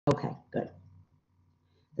Okay, good.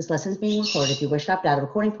 This lesson is being recorded. If you wish to opt out of the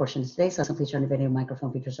recording portion of today's lesson, please turn the video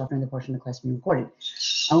microphone features off during the portion of the class being recorded.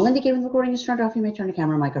 I will indicate when the recording is turned off. You may turn the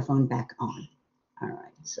camera and microphone back on. All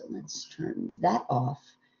right, so let's turn that off.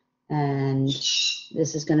 And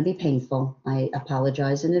this is going to be painful. I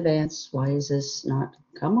apologize in advance. Why is this not?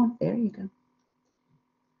 Come on, there you go.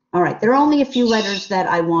 All right, there are only a few letters that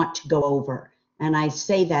I want to go over. And I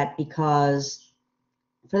say that because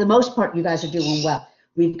for the most part, you guys are doing well.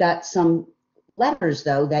 We've got some letters,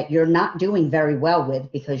 though, that you're not doing very well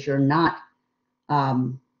with because you're not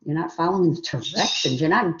following the directions. You're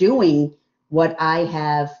not doing what I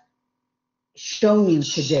have shown you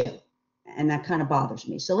to do. And that kind of bothers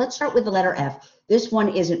me. So let's start with the letter F. This one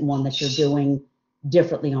isn't one that you're doing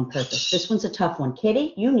differently on purpose. This one's a tough one.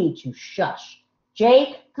 Kitty, you need to shush.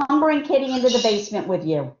 Jake, come bring Kitty into the basement with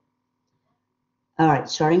you. All right,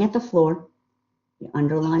 starting at the floor, you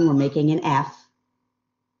underline, we're making an F.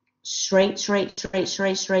 Straight, straight, straight,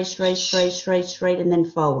 straight, straight, straight, straight, straight, straight, and then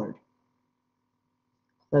forward.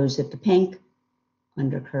 Close at the pink,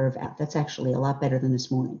 under curve out. That's actually a lot better than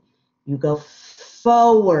this morning. You go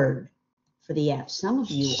forward for the F. Some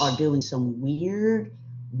of you are doing some weird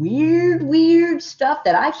stuff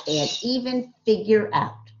that I can't even figure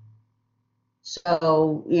out.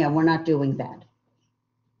 So, yeah, we're not doing that.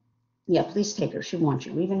 Yeah, please take her. She wants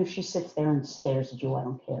you. Even if she sits there and stares at you, I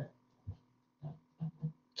don't care.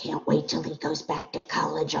 Can't wait till he goes back to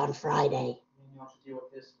college on Friday. You have to deal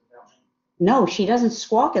with this without me. No, she doesn't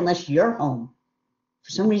squawk unless you're home. For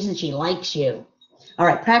some reason, she likes you. All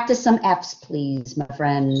right, practice some Fs, please, my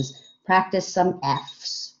friends. Practice some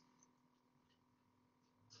Fs.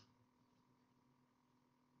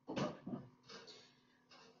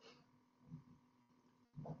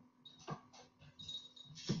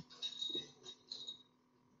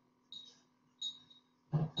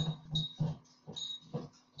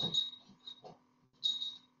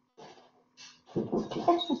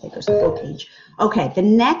 There goes the full page. Okay, the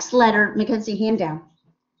next letter, Mackenzie, hand down.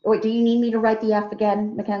 Wait, do you need me to write the F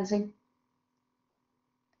again, Mackenzie?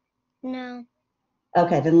 No.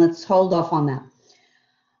 Okay, then let's hold off on that.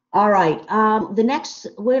 All right, the next,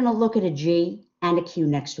 we're going to look at a G and a Q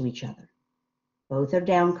next to each other. Both are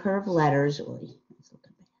down curve letters. Oy, that's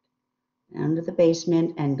looking bad. Down to the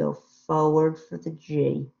basement and go forward for the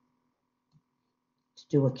G. To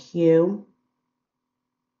do a Q,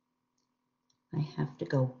 I have to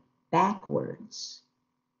go backwards.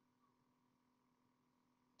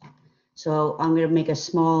 So I'm going to make a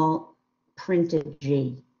small printed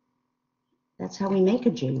G. That's how we make a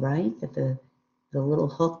G, right? That the little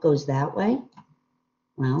hook goes that way.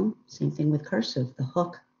 Well, same thing with cursive. The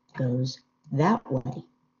hook goes that way.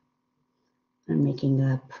 I'm making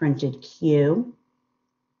a printed Q.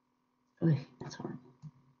 Oh, that's hard.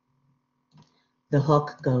 The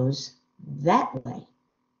hook goes that way.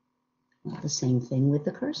 Well, the same thing with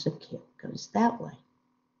the cursive Q. It goes that way.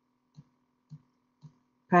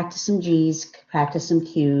 Practice some G's, practice some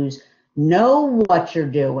Q's. Know what you're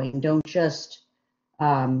doing. Don't just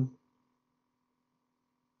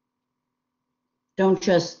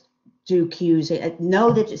do Q's.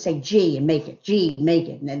 Know that you say G and make it, G, make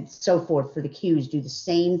it, and then so forth for the Q's. Do the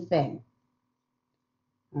same thing.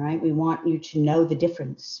 All right, we want you to know the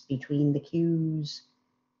difference between the Q's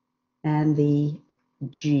and the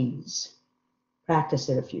G's. Practice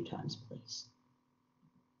it a few times, please.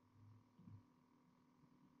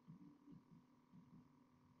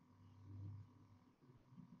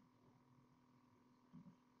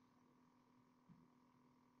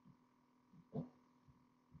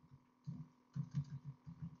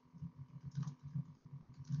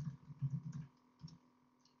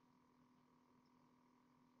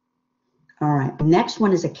 All right, next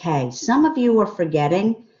one is a K. Some of you are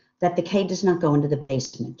forgetting that the K does not go into the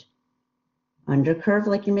basement. Under curve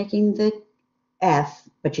like you're making the F,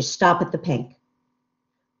 but you stop at the pink.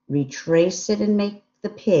 Retrace it and make the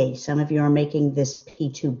P. Some of you are making this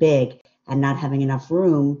P too big and not having enough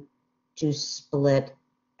room to split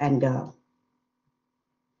and go.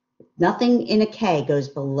 Nothing in a K goes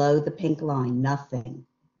below the pink line, nothing.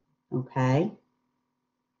 Okay?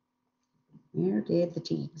 Where did the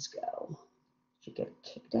T's go? Did you get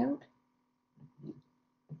kicked out?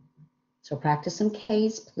 So practice some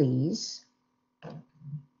K's, please.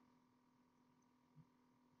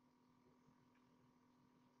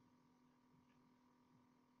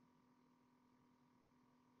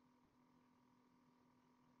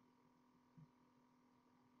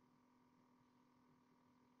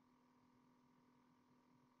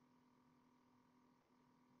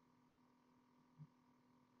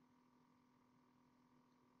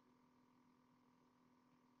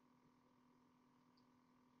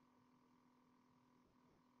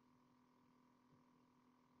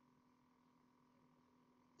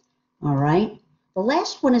 All right. The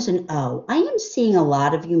last one is an O. I am seeing a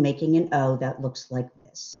lot of you making an O that looks like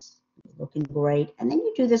this. Looking great. And then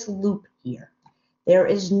you do this loop here. There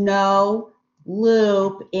is no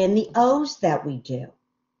loop in the O's that we do.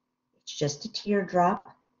 It's just a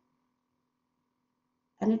teardrop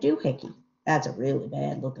and a doohickey. That's a really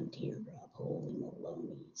bad looking teardrop. Holy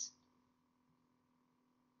malonies.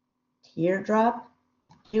 Teardrop,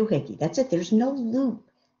 doohickey. That's it. There's no loop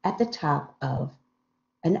at the top of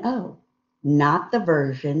an O. Not the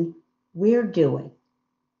version we're doing.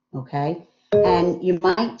 Okay? And you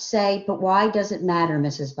might say, but why does it matter,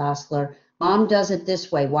 Mrs. Bossler? Mom does it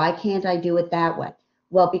this way. Why can't I do it that way?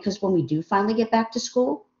 Well, because when we do finally get back to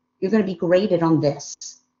school, you're going to be graded on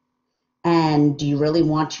this. And do you really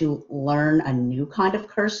want to learn a new kind of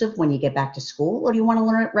cursive when you get back to school, or do you want to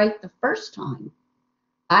learn it right the first time?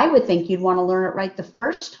 I would think you'd want to learn it right the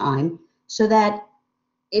first time so that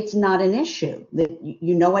it's not an issue, that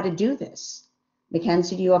you know how to do this.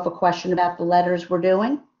 Mackenzie, do you have a question about the letters we're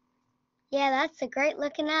doing? Yeah, that's a great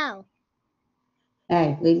looking O.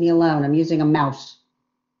 Hey, leave me alone. I'm using a mouse.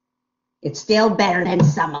 It's still better than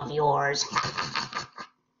some of yours.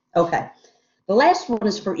 Okay. The last one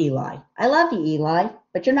is for Eli. I love you, Eli,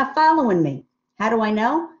 but you're not following me. How do I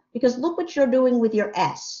know? Because look what you're doing with your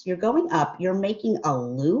S. You're going up, you're making a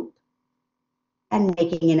loop and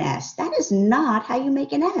making an S. That is not how you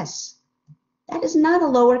make an S. That is not a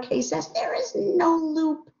lowercase s. There is no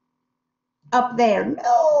loop up there.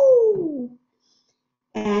 No.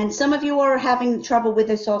 And some of you are having trouble with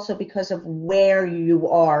this also because of where you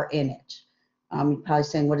are in it. You're probably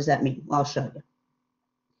saying, what does that mean? Well, I'll show you.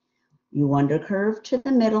 You undercurve to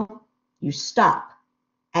the middle, you stop,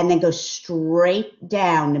 and then go straight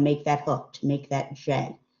down to make that hook, to make that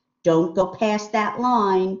J. Don't go past that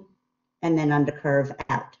line and then undercurve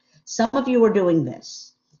out. Some of you are doing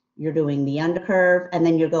this. You're doing the undercurve, and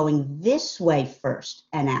then you're going this way first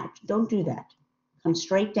and out. Don't do that. Come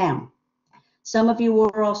straight down. Some of you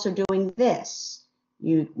are also doing this.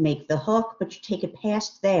 You make the hook, but you take it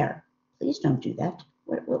past there. Please don't do that.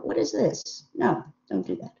 What is this? No, don't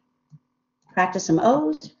do that. Practice some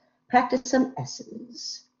O's, practice some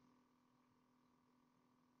S's.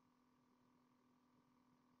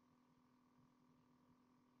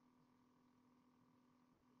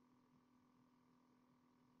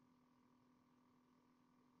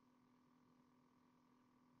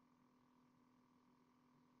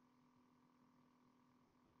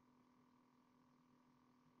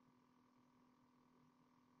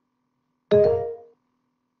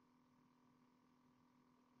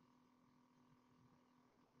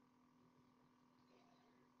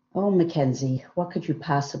 Oh, Mackenzie, what could you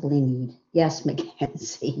possibly need? Yes,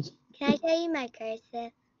 Mackenzie. Can I show you my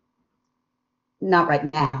cursive? Not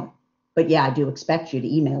right now, but yeah, I do expect you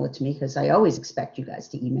to email it to me because I always expect you guys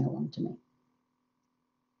to email them to me.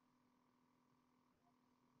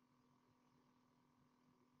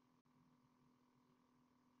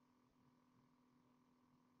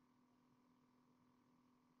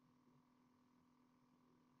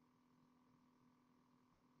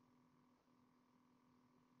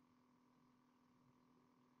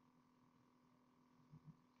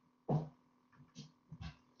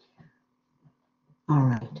 All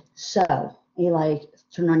right, so Eli,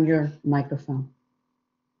 turn on your microphone.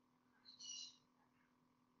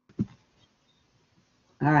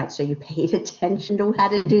 All right, so you paid attention to how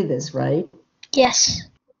to do this, right? Yes.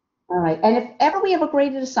 All right, and if ever we have a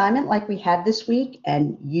graded assignment like we had this week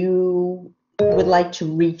and you would like to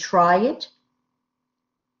retry it,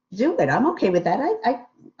 do it. I'm okay with that.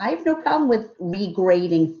 I have no problem with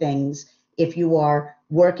regrading things if you are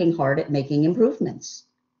working hard at making improvements.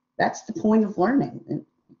 That's the point of learning.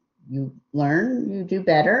 You learn, you do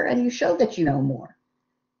better, and you show that you know more.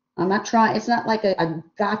 I'm not trying, it's not like a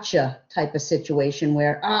gotcha type of situation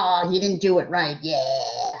where, oh, he didn't do it right.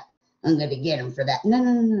 Yeah, I'm going to get him for that. No, I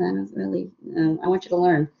don't really, I want you to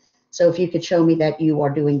learn. So if you could show me that you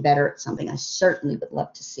are doing better at something, I certainly would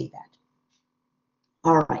love to see that.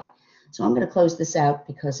 All right, so I'm going to close this out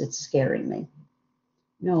because it's scaring me.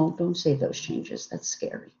 No, don't save those changes. That's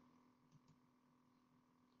scary.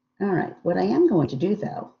 All right, what I am going to do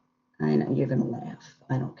though, I know you're going to laugh.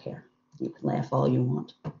 I don't care. You can laugh all you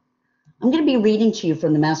want. I'm going to be reading to you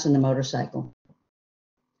from The Mouse and the Motorcycle.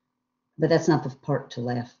 But that's not the part to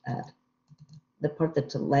laugh at. The part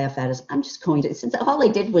that to laugh at is I'm just going to, since all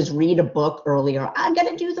I did was read a book earlier, I'm going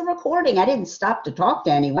to do the recording. I didn't stop to talk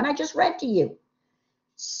to anyone. I just read to you.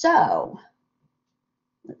 So,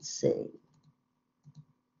 let's see.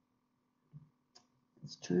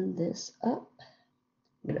 Let's turn this up.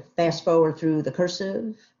 I'm going to fast forward through the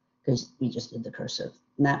cursive because we just did the cursive.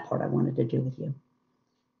 And that part I wanted to do with you.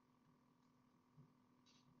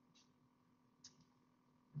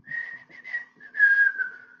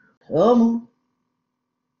 Come on.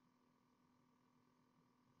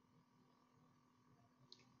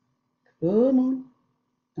 Come on.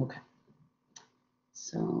 Okay.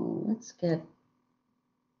 So let's get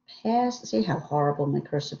past. See how horrible my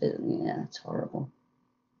cursive is? Yeah, it's horrible.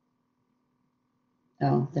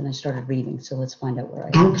 Oh, then I started reading. So let's find out where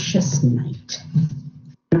I am. Anxious night.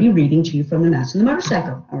 I'll be reading to you from the Mass and the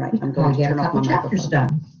Motorcycle. All right, I'm going to turn off my chapters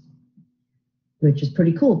done, which is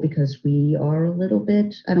pretty cool because we are a little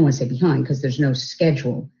bit, I don't want to say behind because there's no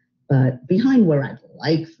schedule, but behind where I'd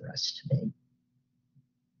like for us to be.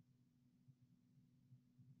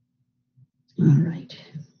 All right.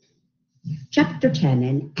 Chapter 10,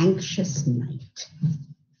 An Anxious Night.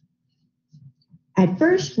 At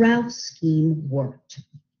first, Ralph's scheme worked.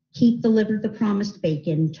 Keith delivered the promised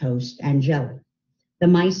bacon, toast, and jelly. The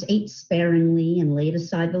mice ate sparingly and laid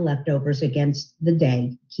aside the leftovers against the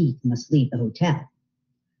day Keith must leave the hotel.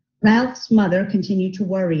 Ralph's mother continued to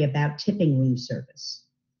worry about tipping room service.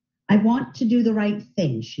 I want to do the right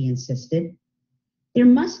thing, she insisted. There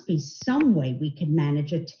must be some way we can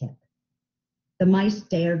manage a tip. The mice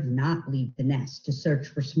dared not leave the nest to search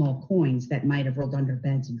for small coins that might have rolled under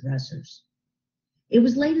beds and dressers. It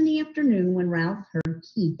was late in the afternoon when Ralph heard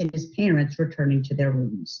Keith and his parents returning to their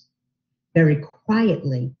rooms. Very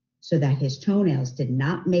quietly, so that his toenails did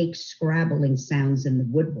not make scrabbling sounds in the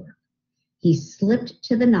woodwork, he slipped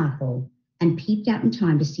to the knothole and peeped out in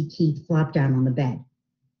time to see Keith flop down on the bed.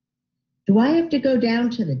 Do I have to go down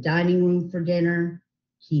to the dining room for dinner?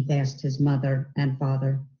 Keith asked his mother and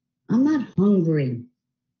father. I'm not hungry.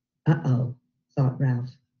 Uh-oh, thought Ralph.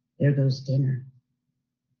 There goes dinner.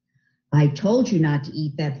 I told you not to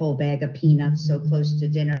eat that whole bag of peanuts so close to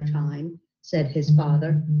dinner time, said his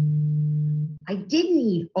father. I didn't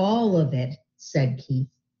eat all of it, said Keith.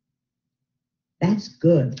 That's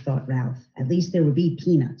good, thought Ralph. At least there would be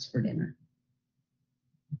peanuts for dinner.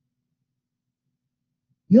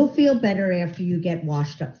 You'll feel better after you get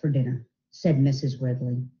washed up for dinner, said Mrs.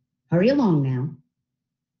 Ridley. Hurry along now.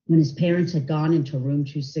 When his parents had gone into room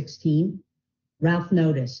 216, Ralph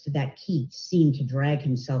noticed that Keith seemed to drag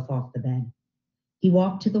himself off the bed. He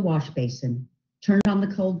walked to the wash basin, turned on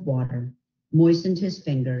the cold water, moistened his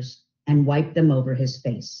fingers, and wiped them over his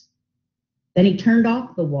face. Then he turned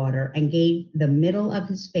off the water and gave the middle of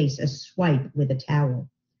his face a swipe with a towel,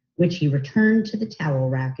 which he returned to the towel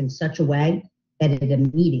rack in such a way that it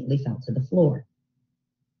immediately fell to the floor.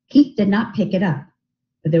 Keith did not pick it up,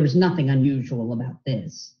 but there was nothing unusual about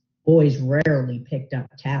this. Boys rarely picked up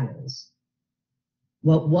towels.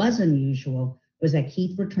 What was unusual was that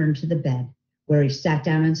Keith returned to the bed, where he sat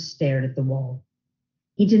down and stared at the wall.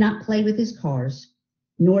 He did not play with his cars,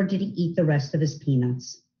 nor did he eat the rest of his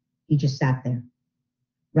peanuts. He just sat there.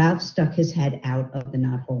 Ralph stuck his head out of the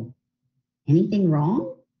knothole. Anything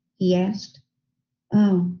wrong? He asked.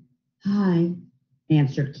 Oh, hi,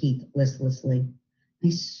 answered Keith listlessly.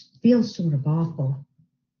 I feel sort of awful.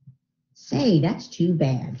 Say, that's too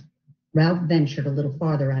bad. Ralph ventured a little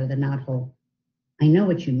farther out of the knothole. I know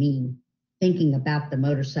what you mean. Thinking about the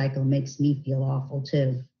motorcycle makes me feel awful,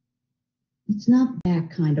 too. It's not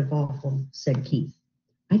that kind of awful, said Keith.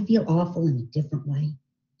 I feel awful in a different way,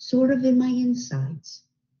 sort of in my insides.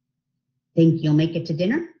 Think you'll make it to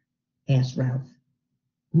dinner? Asked Ralph.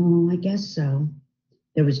 Oh, I guess so.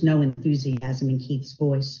 There was no enthusiasm in Keith's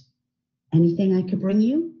voice. Anything I could bring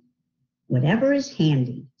you? Whatever is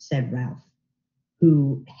handy, said Ralph,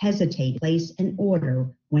 who hesitated to place an order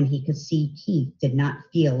when he could see Keith did not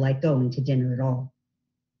feel like going to dinner at all.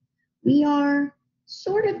 We are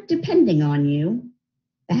sort of depending on you.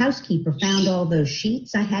 The housekeeper found all those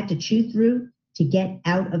sheets I had to chew through to get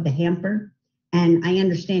out of the hamper, and I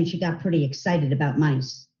understand she got pretty excited about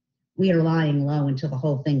mice. We are lying low until the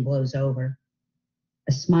whole thing blows over.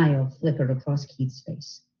 A smile flickered across Keith's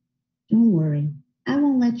face. Don't worry, I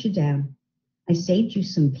won't let you down. I saved you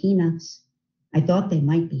some peanuts. I thought they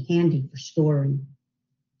might be handy for storing.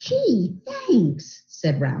 Gee, thanks,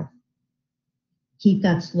 said Ralph. Keith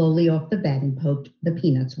got slowly off the bed and poked the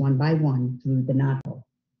peanuts one by one through the knothole.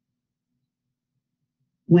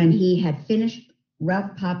 When he had finished,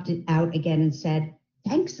 Ralph popped it out again and said,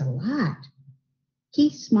 Thanks a lot.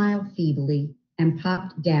 Keith smiled feebly and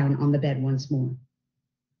popped down on the bed once more.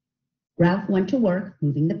 Ralph went to work,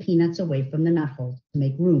 moving the peanuts away from the knothole to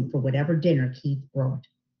make room for whatever dinner Keith brought.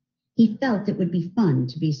 He felt it would be fun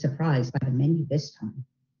to be surprised by the menu this time.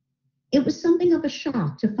 It was something of a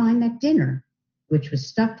shock to find that dinner, which was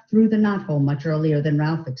stuffed through the knothole much earlier than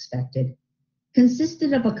Ralph expected,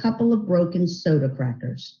 consisted of a couple of broken soda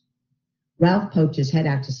crackers. Ralph poked his head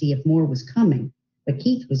out to see if more was coming, but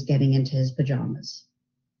Keith was getting into his pajamas.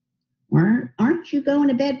 Aren't you going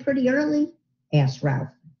to bed pretty early? Asked Ralph,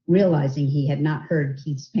 realizing he had not heard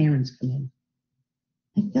Keith's parents come in.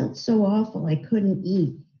 I felt so awful I couldn't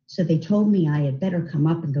eat, so they told me I had better come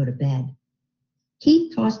up and go to bed.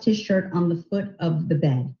 Keith tossed his shirt on the foot of the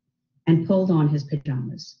bed and pulled on his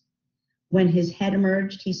pajamas. When his head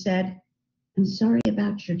emerged, he said, "I'm sorry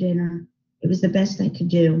about your dinner. It was the best I could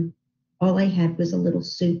do. All I had was a little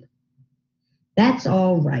soup." "That's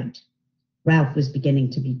all right." Ralph was beginning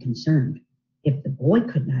to be concerned. If the boy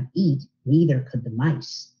could not eat, neither could the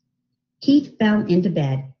mice. Keith fell into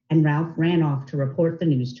bed, and Ralph ran off to report the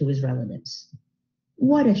news to his relatives.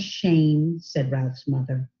 "What a shame," said Ralph's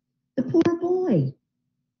mother. "The poor boy."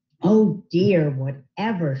 "Oh dear,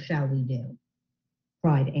 whatever shall we do?"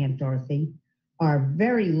 cried Aunt Dorothy. "Our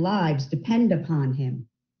very lives depend upon him."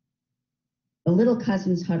 The little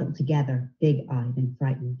cousins huddled together, big-eyed and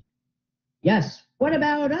frightened. "Yes, what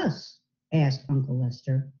about us?" asked Uncle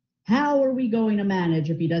Lester. "How are we going to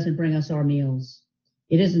manage if he doesn't bring us our meals?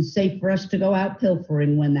 It isn't safe for us to go out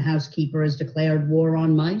pilfering when the housekeeper has declared war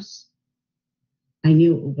on mice." "I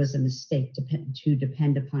knew it was a mistake to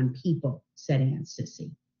depend upon people," said Aunt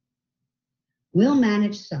Sissy. "We'll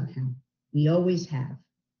manage somehow. We always have."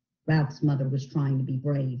 Ralph's mother was trying to be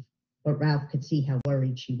brave, but Ralph could see how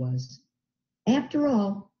worried she was. After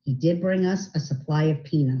all, he did bring us a supply of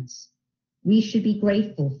peanuts. We should be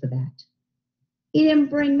grateful for that. "He didn't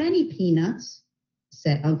bring many peanuts,"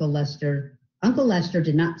 said Uncle Lester. Uncle Lester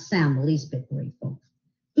did not sound the least bit grateful.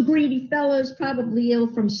 "The greedy fellow is probably ill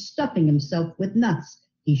from stuffing himself with nuts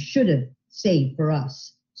he should have saved for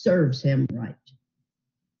us. Serves him right."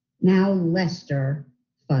 "Now, Lester,"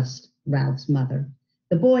 fussed Ralph's mother,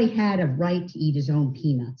 "the boy had a right to eat his own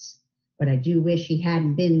peanuts, but I do wish he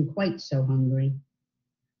hadn't been quite so hungry."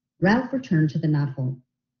 Ralph returned to the knothole.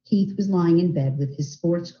 Keith was lying in bed with his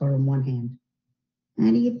sports car in one hand.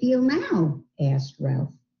 "How do you feel now?" asked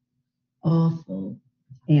Ralph. "Awful,"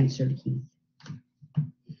 answered Keith.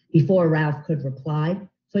 Before Ralph could reply,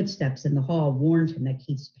 footsteps in the hall warned him that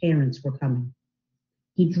Keith's parents were coming.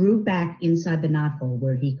 He drew back inside the knothole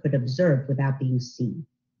where he could observe without being seen.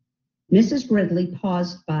 Mrs. Gridley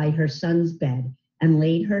paused by her son's bed and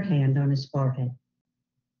laid her hand on his forehead.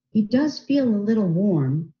 "He does feel a little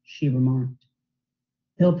warm," she remarked.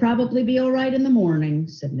 "He'll probably be all right in the morning,"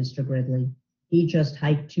 said Mr. Gridley. "He just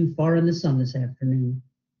hiked too far in the sun this afternoon."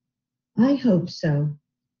 "I hope so."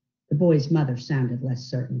 The boy's mother sounded less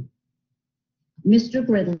certain. Mr.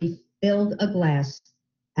 Gridley filled a glass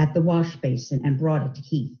at the wash basin and brought it to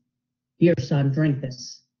Keith. "Here, son, drink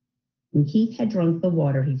this." When Keith had drunk the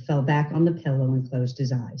water, he fell back on the pillow and closed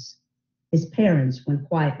his eyes. His parents went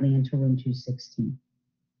quietly into room 216.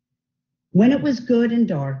 When it was good and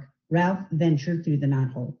dark, Ralph ventured through the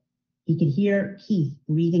knothole. He could hear Keith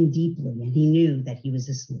breathing deeply, and he knew that he was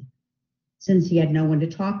asleep. Since he had no one to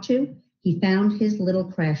talk to, he found his little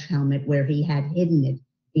crash helmet where he had hidden it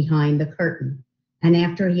behind the curtain, and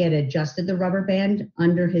after he had adjusted the rubber band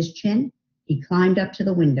under his chin, he climbed up to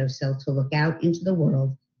the windowsill to look out into the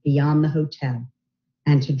world beyond the hotel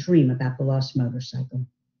and to dream about the lost motorcycle.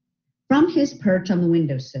 From his perch on the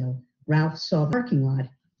windowsill, Ralph saw the parking lot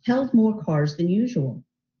held more cars than usual.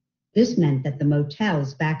 This meant that the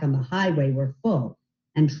motels back on the highway were full,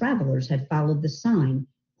 and travelers had followed the sign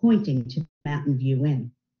pointing to Mountain View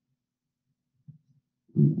Inn.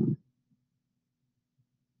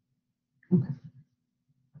 Okay.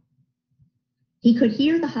 He could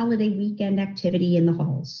hear the holiday weekend activity in the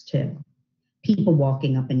halls, too. People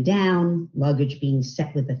walking up and down, luggage being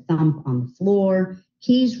set with a thump on the floor,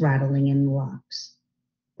 keys rattling in the locks.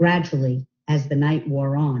 Gradually, as the night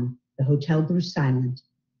wore on, the hotel grew silent,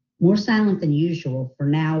 more silent than usual, for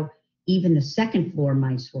now even the second-floor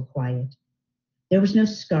mice were quiet. There was no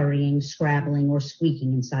scurrying, scrabbling, or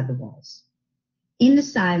squeaking inside the walls. In the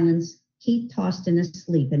silence, Keith tossed in his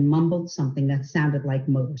sleep and mumbled something that sounded like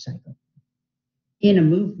motorcycle. In a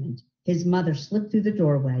movement, his mother slipped through the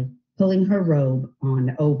doorway, pulling her robe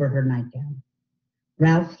on over her nightgown.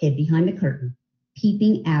 Ralph hid behind the curtain,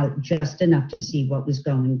 peeping out just enough to see what was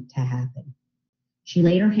going to happen. She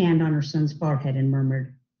laid her hand on her son's forehead and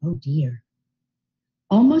murmured, "Oh dear."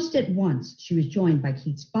 Almost at once, she was joined by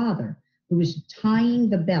Keith's father, who was tying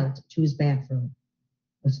the belt to his bathrobe.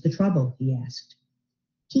 "What's the trouble?" he asked.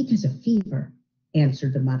 "Keith has a fever,"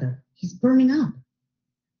 answered the mother. "He's burning up."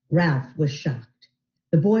 Ralph was shocked.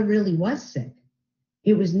 The boy really was sick.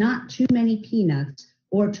 It was not too many peanuts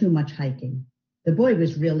or too much hiking. The boy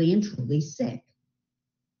was really and truly sick.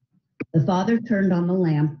 The father turned on the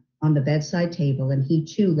lamp on the bedside table, and he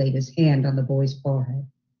too laid his hand on the boy's forehead.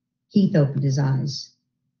 Keith opened his eyes.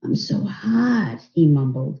 "I'm so hot," he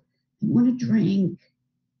mumbled. "I want a drink."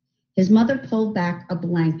 His mother pulled back a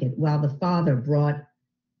blanket while the father brought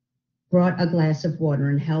brought a glass of water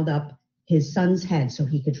and held up his son's head so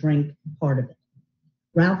he could drink part of it.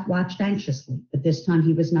 Ralph watched anxiously, but this time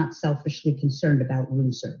he was not selfishly concerned about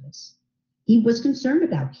room service. He was concerned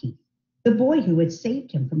about Keith, the boy who had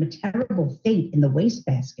saved him from a terrible fate in the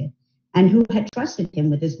wastebasket and who had trusted him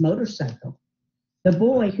with his motorcycle. The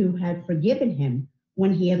boy who had forgiven him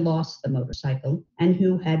when he had lost the motorcycle and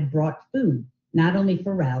who had brought food, not only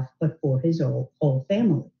for Ralph, but for his whole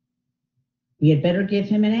family. "We had better give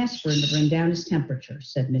him an aspirin to bring down his temperature,"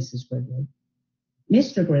 said Mrs. Gridley.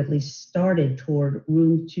 Mr. Gridley started toward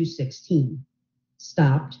room 216,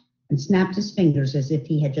 stopped, and snapped his fingers as if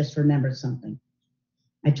he had just remembered something.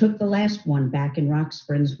 "I took the last one back in Rock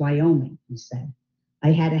Springs, Wyoming," he said.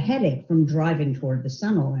 "I had a headache from driving toward the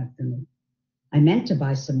sun all afternoon. I meant to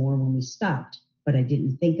buy some more when we stopped, but I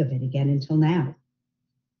didn't think of it again until now."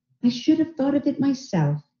 "I should have thought of it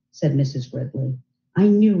myself," said Mrs. Gridley. "I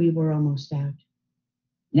knew we were almost out."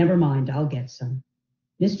 "Never mind, I'll get some."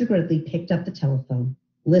 Mr. Gridley picked up the telephone,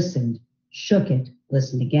 listened, shook it,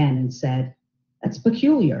 listened again, and said, "That's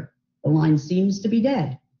peculiar. The line seems to be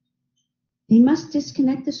dead." "They must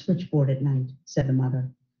disconnect the switchboard at night," said the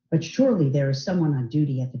mother. "But surely there is someone on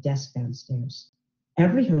duty at the desk downstairs.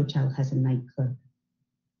 Every hotel has a night clerk."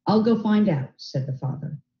 "I'll go find out," said the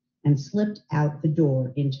father, and slipped out the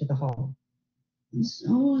door into the hall. "I'm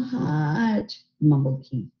so hot," mumbled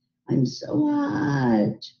Keith. "I'm so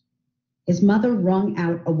hot." His mother wrung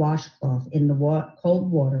out a washcloth in the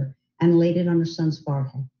cold water and laid it on her son's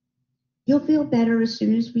forehead. "You'll feel better as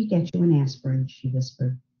soon as we get you an aspirin," she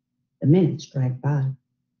whispered. The minutes dragged by.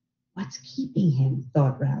 "What's keeping him?"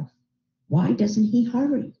 thought Ralph. "Why doesn't he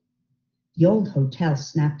hurry?" The old hotel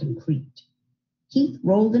snapped and creaked. Keith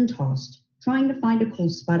rolled and tossed, trying to find a cool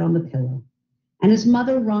spot on the pillow, and his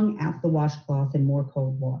mother wrung out the washcloth in more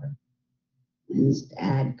cold water. "When's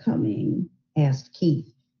Dad coming?" asked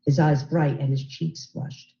Keith, his eyes bright and his cheeks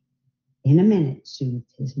flushed. "In a minute,"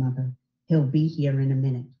 soothed his mother. "He'll be here in a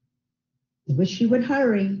minute." "I wish he would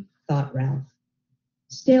hurry," thought Ralph.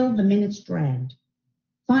 Still, the minutes dragged.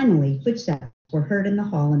 Finally, footsteps were heard in the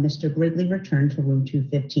hall, and Mr. Gridley returned to room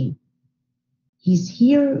 215. He's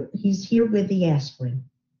here with the aspirin,"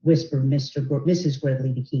 whispered Mrs.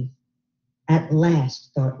 Gridley to Keith. "At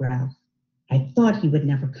last," thought Ralph. "I thought he would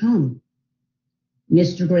never come."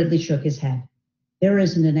 Mr. Gridley shook his head. "There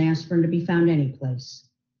isn't an aspirin to be found anyplace."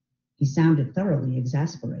 He sounded thoroughly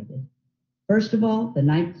exasperated. "First of all, the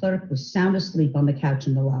night clerk was sound asleep on the couch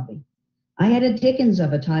in the lobby. I had a dickens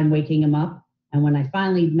of a time waking him up, and when I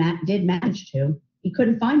finally did manage to, he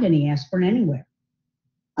couldn't find any aspirin anywhere."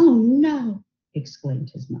 "Oh, no!" exclaimed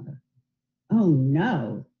his mother. "Oh,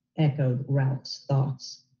 no," echoed Ralph's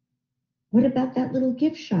thoughts. "What about that little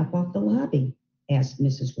gift shop off the lobby?" asked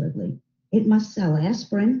Mrs. Gridley. "It must sell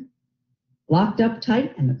aspirin." "Locked up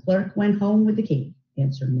tight, and the clerk went home with the key,"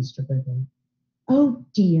 answered Mr. Gridley. "Oh,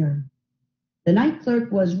 dear." "The night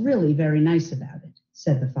clerk was really very nice about it,"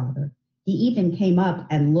 said the father. "He even came up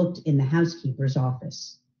and looked in the housekeeper's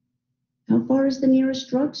office." "How far is the nearest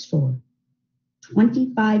drugstore?"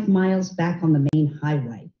 25 miles back on the main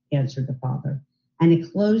highway," answered the father, "and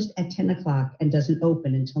it closed at 10 o'clock and doesn't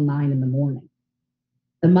open until 9 in the morning."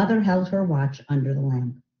 The mother held her watch under the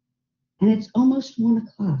lamp. "And it's almost 1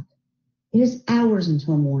 o'clock. It is hours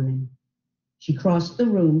until morning." She crossed the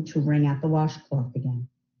room to wring out the washcloth again.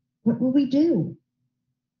 "What will we do?"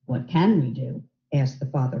 "What can we do?" asked the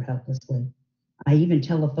father helplessly. "I even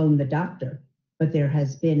telephoned the doctor, but there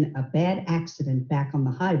has been a bad accident back on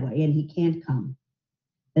the highway and he can't come.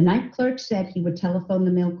 The night clerk said he would telephone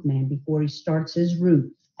the milkman before he starts his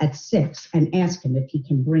route at 6 and ask him if he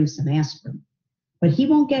can bring some aspirin. But he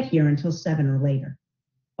won't get here until 7 or later.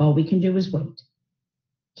 All we can do is wait."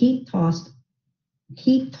 Keith tossed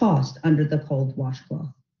under the cold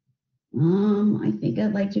washcloth. I think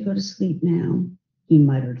I'd like to go to sleep now," he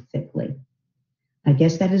muttered thickly. "I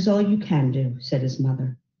guess that is all you can do," said his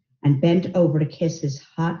mother, and bent over to kiss his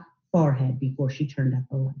hot forehead before she turned up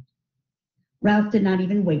the light. Ralph did not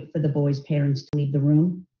even wait for the boys' parents to leave the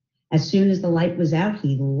room. As soon as the light was out,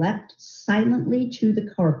 he leapt silently to the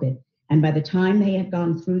carpet, and by the time they had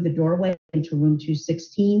gone through the doorway into room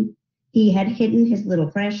 216, he had hidden his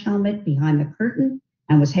little crash helmet behind the curtain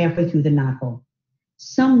and was halfway through the knothole.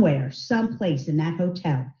 Somewhere, someplace in that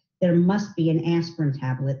hotel, there must be an aspirin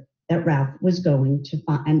tablet that Ralph was going to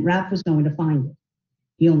find, and Ralph was going to find it.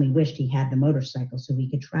 He only wished he had the motorcycle so he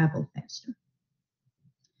could travel faster.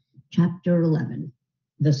 Chapter 11,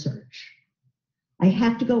 The Search. "I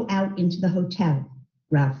have to go out into the hotel,"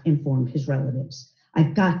 Ralph informed his relatives.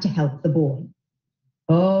 "I've got to help the boy."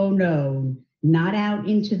 "Oh, no, not out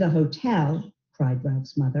into the hotel," cried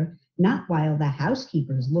Ralph's mother. not while the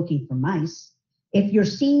housekeeper is looking for mice. If you're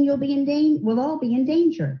seen, we'll all be in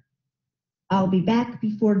danger. I'll be back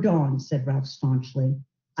before dawn, said Ralph staunchly.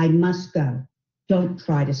 I must go. Don't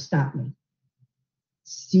try to stop me.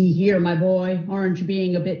 See here, my boy, aren't you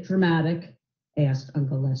being a bit dramatic? Asked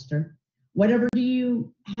Uncle Lester. Whatever do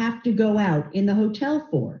you have to go out in the hotel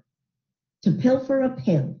for? To pilfer a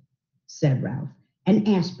pill, said Ralph, an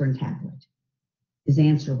aspirin tablet. His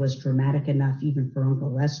answer was dramatic enough even for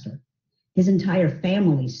Uncle Lester. His entire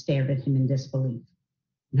family stared at him in disbelief.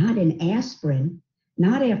 Not an aspirin,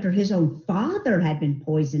 not after his own father had been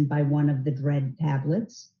poisoned by one of the dread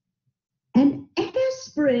tablets. An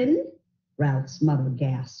aspirin? Ralph's mother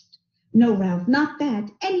gasped. No, Ralph, not that.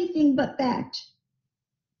 Anything but that.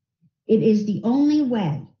 It is the only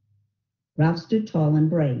way. Ralph stood tall and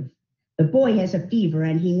brave. The boy has a fever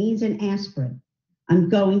and he needs an aspirin. I'm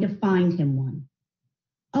going to find him one.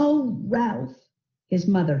 Oh, Ralph. His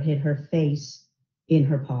mother hid her face in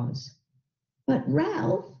her paws. But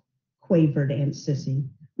Ralph, quavered Aunt Sissy,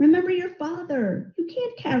 remember your father. You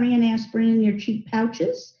can't carry an aspirin in your cheek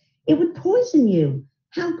pouches. It would poison you.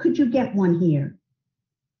 How could you get one here?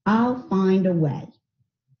 I'll find a way.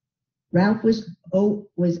 Ralph was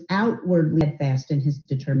outwardly steadfast in his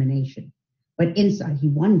determination, but inside he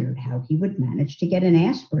wondered how he would manage to get an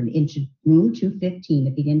aspirin into room 215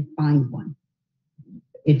 if he didn't find one.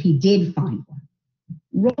 If he did find one.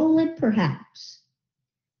 Roll it, perhaps.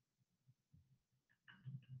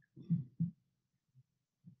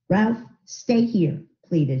 Ralph, stay here,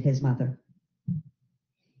 pleaded his mother.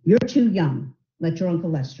 You're too young. Let your Uncle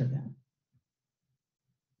Lester go.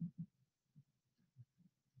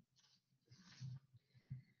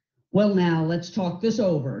 Well, now, let's talk this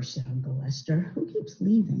over, said Uncle Lester. Who keeps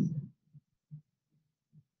leaving?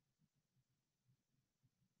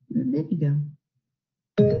 Where did he go?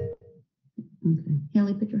 Okay.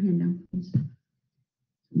 Haley, put your hand down, please.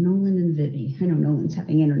 Nolan and Vivi. I know Nolan's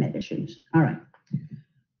having internet issues. All right.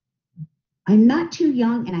 I'm not too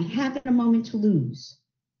young, and I haven't a moment to lose.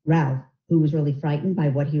 Ralph, who was really frightened by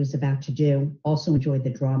what he was about to do, also enjoyed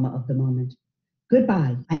the drama of the moment.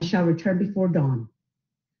 Goodbye. I shall return before dawn.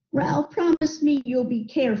 Ralph, promise me you'll be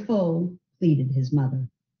careful, pleaded his mother.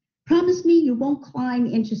 Promise me you won't climb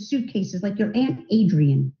into suitcases like your Aunt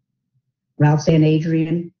Adrian. Ralph's Aunt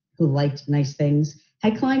Adrian, who liked nice things,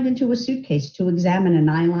 had climbed into a suitcase to examine a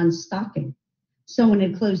nylon stocking. Someone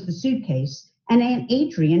had closed the suitcase, and Aunt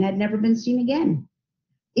Adrian had never been seen again.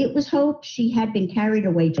 It was hoped she had been carried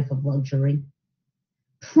away to of luxury.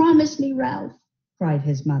 Promise me, Ralph, cried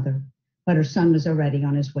his mother, but her son was already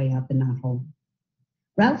on his way out the knothole.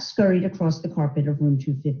 Ralph scurried across the carpet of room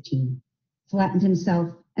 215, flattened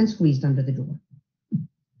himself, and squeezed under the door.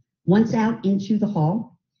 Once out into the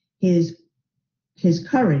hall, his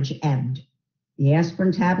courage ebbed. The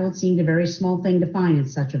aspirin tablet seemed a very small thing to find in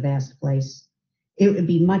such a vast place. It would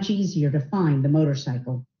be much easier to find the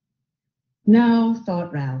motorcycle. No,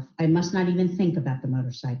 thought Ralph, I must not even think about the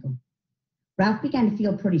motorcycle. Ralph began to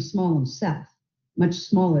feel pretty small himself, much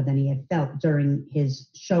smaller than he had felt during his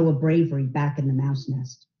show of bravery back in the mouse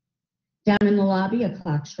nest. Down in the lobby, a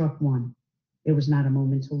clock struck 1. There was not a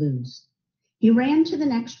moment to lose. He ran to the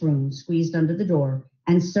next room, squeezed under the door,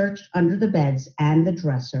 and searched under the beds and the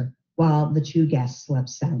dresser while the 2 guests slept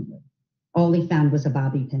soundly. All he found was a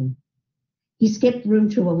bobby pin. He skipped room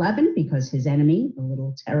 211 because his enemy, the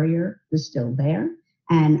little terrier, was still there,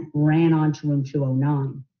 and ran on to room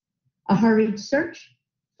 209. A hurried search,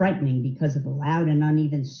 frightening because of the loud and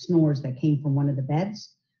uneven snores that came from one of the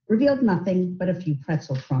beds, revealed nothing but a few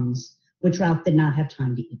pretzel crumbs, which Ralph did not have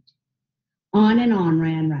time to eat. On and on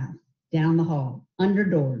ran Ralph, down the hall, under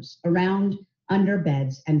doors, around under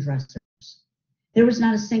beds and dressers. There was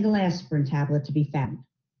not a single aspirin tablet to be found.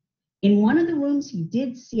 In one of the rooms, he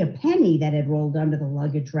did see a penny that had rolled under the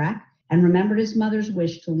luggage rack and remembered his mother's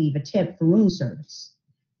wish to leave a tip for room service.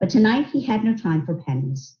 But tonight he had no time for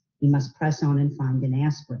pennies. He must press on and find an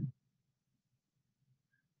aspirin.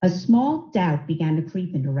 A small doubt began to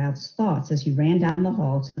creep into Ralph's thoughts as he ran down the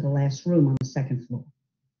hall to the last room on the 2nd floor.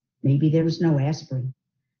 Maybe there was no aspirin.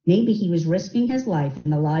 Maybe he was risking his life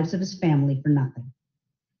and the lives of his family for nothing.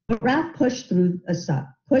 But Ralph pushed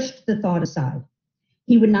the thought aside.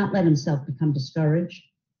 He would not let himself become discouraged.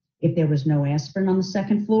 If there was no aspirin on the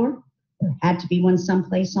 2nd floor, there had to be one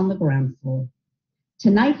someplace on the ground floor.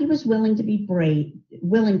 Tonight he was willing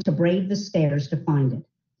to brave the stairs to find it.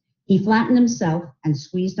 He flattened himself and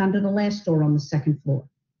squeezed under the last door on the 2nd floor.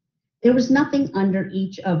 There was nothing under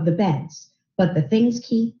each of the beds but the things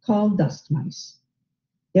Keith called dust mice.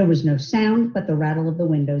 There was no sound but the rattle of the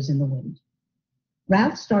windows in the wind.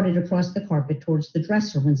 Ralph started across the carpet towards the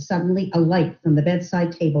dresser when suddenly a light from the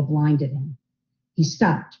bedside table blinded him. He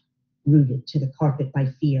stopped, rooted to the carpet by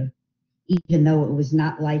fear, even though it was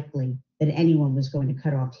not likely that anyone was going to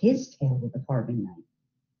cut off his tail with a carving knife.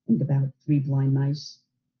 Think about 3 blind mice.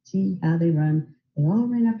 See how they run. They all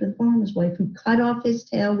ran after the farmer's wife who cut off his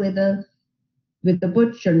tail with the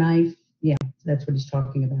butcher knife. Yeah, that's what he's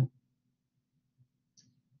talking about.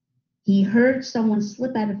 He heard someone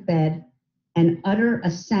slip out of bed and utter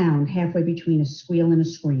a sound halfway between a squeal and a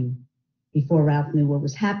scream. Before Ralph knew what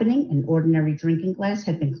was happening, an ordinary drinking glass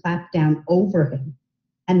had been clapped down over him,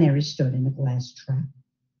 and there he stood in a glass trap.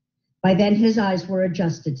 By then, his eyes were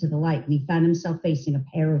adjusted to the light, and he found himself facing a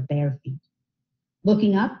pair of bare feet.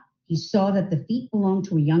 Looking up, he saw that the feet belonged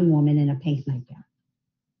to a young woman in a pink nightgown.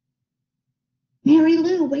 "Mary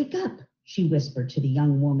Lou, wake up," she whispered to the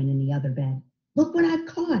young woman in the other bed. "Look what I've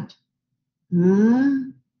caught."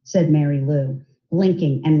 "Huh?" said Mary Lou,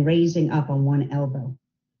 blinking and raising up on one elbow.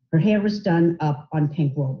 Her hair was done up on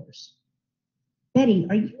pink rollers. "Betty,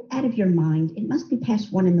 are you out of your mind? It must be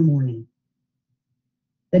past 1 a.m.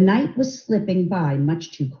 The night was slipping by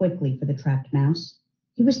much too quickly for the trapped mouse.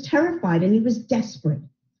 He was terrified and he was desperate.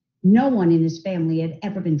 No one in his family had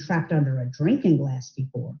ever been trapped under a drinking glass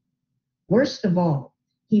before. Worst of all,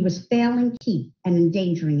 he was failing Keith and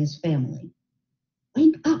endangering his family.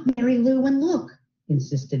 "Wake up, Mary Lou, and look,"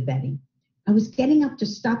 insisted Betty. "I was getting up to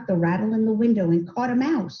stop the rattle in the window and caught a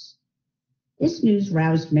mouse." This news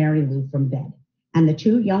roused Mary Lou from bed, and the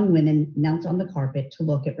 2 young women knelt on the carpet to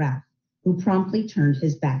look at Ralph, who promptly turned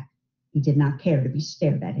his back. He did not care to be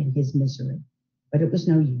stared at in his misery, but it was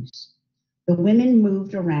no use. The women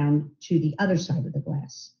moved around to the other side of the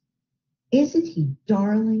glass. "Isn't he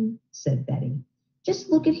darling?" said Betty. "Just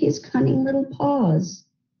look at his cunning little paws."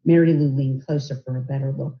 Mary Lou leaned closer for a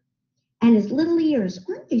better look. "And his little ears,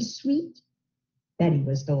 aren't they sweet?" Betty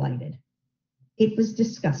was delighted. It was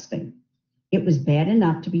disgusting. It was bad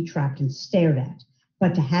enough to be trapped and stared at,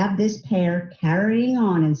 but to have this pair carrying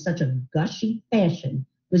on in such a gushy fashion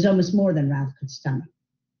was almost more than Ralph could stomach.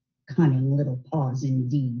 Cunning little paws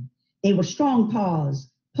indeed. They were strong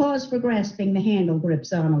paws, paws for grasping the handle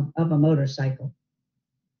grips of a motorcycle.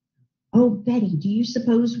 "Oh, Betty, do you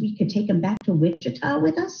suppose we could take him back to Wichita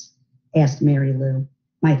with us?" asked Mary Lou.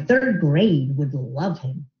 "My 3rd grade would love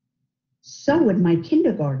him." "So would my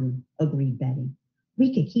kindergarten," agreed Betty.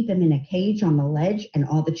 "We could keep him in a cage on the ledge and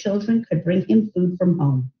all the children could bring him food from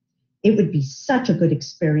home. It would be such a good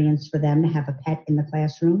experience for them to have a pet in the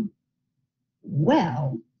classroom."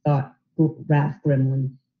 "Well," thought Ralph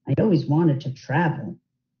grimly, "I always wanted to travel."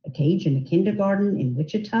 A cage in a kindergarten in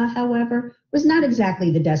Wichita, however, was not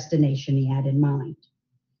exactly the destination he had in mind.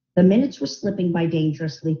 The minutes were slipping by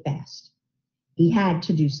dangerously fast. He had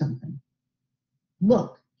to do something.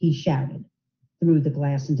 "Look," he shouted through the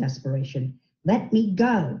glass in desperation. "Let me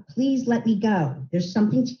go. Please let me go. There's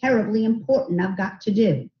something terribly important I've got to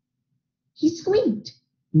do." "He squeaked,"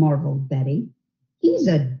 marveled Betty. "He's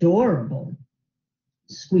adorable,"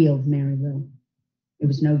 squealed Mary Lou. It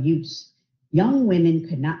was no use. Young women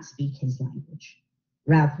could not speak his language.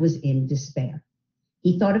 Ralph was in despair.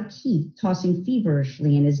 He thought of Keith tossing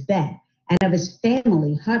feverishly in his bed and of his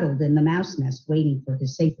family huddled in the mouse nest waiting for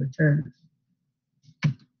his safe return.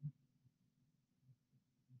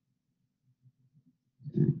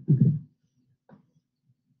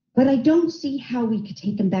 "But I don't see how we could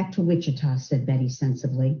take him back to Wichita," said Betty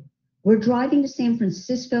sensibly. "We're driving to San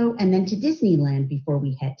Francisco and then to Disneyland before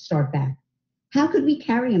we start back. How could we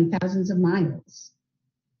carry him thousands of miles?"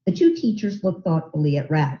 The 2 teachers looked thoughtfully at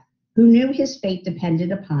Ralph, who knew his fate depended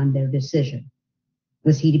upon their decision.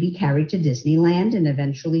 Was he to be carried to Disneyland and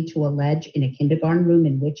eventually to a ledge in a kindergarten room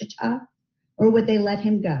in Wichita? Or would they let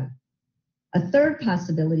him go? A 3rd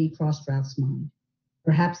possibility crossed Ralph's mind.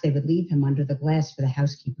 Perhaps they would leave him under the glass for the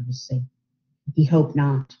housekeeper to see. He hoped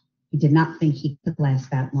not. He did not think he could last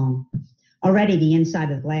that long. Already the inside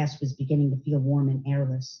of the glass was beginning to feel warm and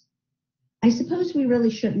airless. "I suppose we really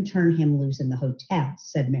shouldn't turn him loose in the hotel,"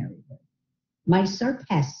 said Mary Lou. "Mice are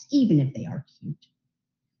pests, even if they are cute."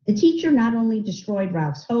 The teacher not only destroyed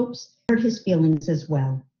Ralph's hopes, but hurt his feelings as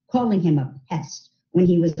well, calling him a pest when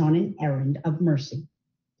he was on an errand of mercy.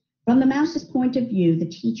 From the mouse's point of view, the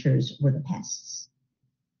teachers were the pests.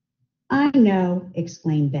 "I know,"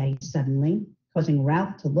 exclaimed Betty suddenly, causing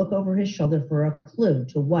Ralph to look over his shoulder for a clue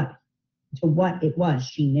to what it was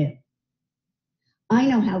she knew. "I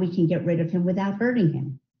know how we can get rid of him without hurting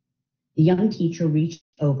him." The young teacher reached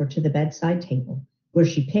over to the bedside table, where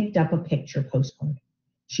she picked up a picture postcard.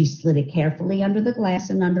 She slid it carefully under the glass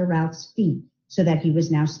and under Ralph's feet so that he was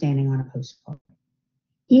now standing on a postcard.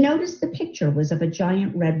 He noticed the picture was of a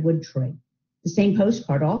giant redwood tree. the same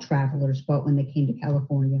postcard all travelers bought when they came to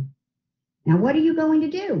California. Now, what are you going to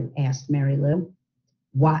do? Asked Mary Lou.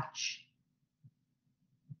 Watch.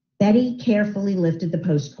 Betty carefully lifted the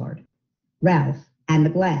postcard, Ralph, and the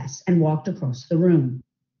glass and walked across the room.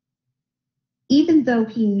 Even though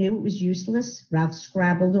he knew it was useless, Ralph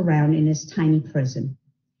scrabbled around in his tiny prison.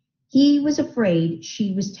 He was afraid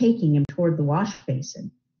she was taking him toward the wash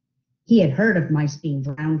basin. He had heard of mice being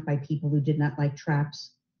drowned by people who did not like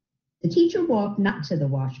traps. The teacher walked not to the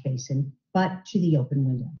wash basin, but to the open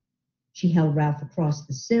window. She held Ralph across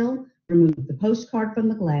the sill, removed the postcard from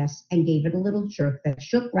the glass, and gave it a little jerk that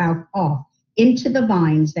shook Ralph off into the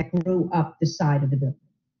vines that grew up the side of the building.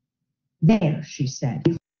 There, she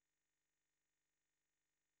said.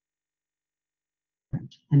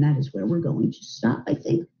 And that is where we're going to stop, I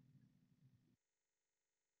think.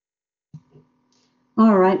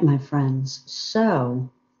 All right, my friends. So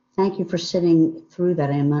thank you for sitting through that.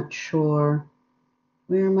 I'm not sure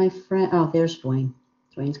where my friend. Oh, there's Dwayne.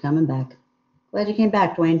 Dwayne's coming back. Glad you came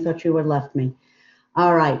back, Dwayne. Thought you would have left me.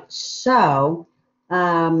 All right. So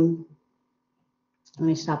let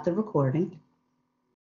me stop the recording.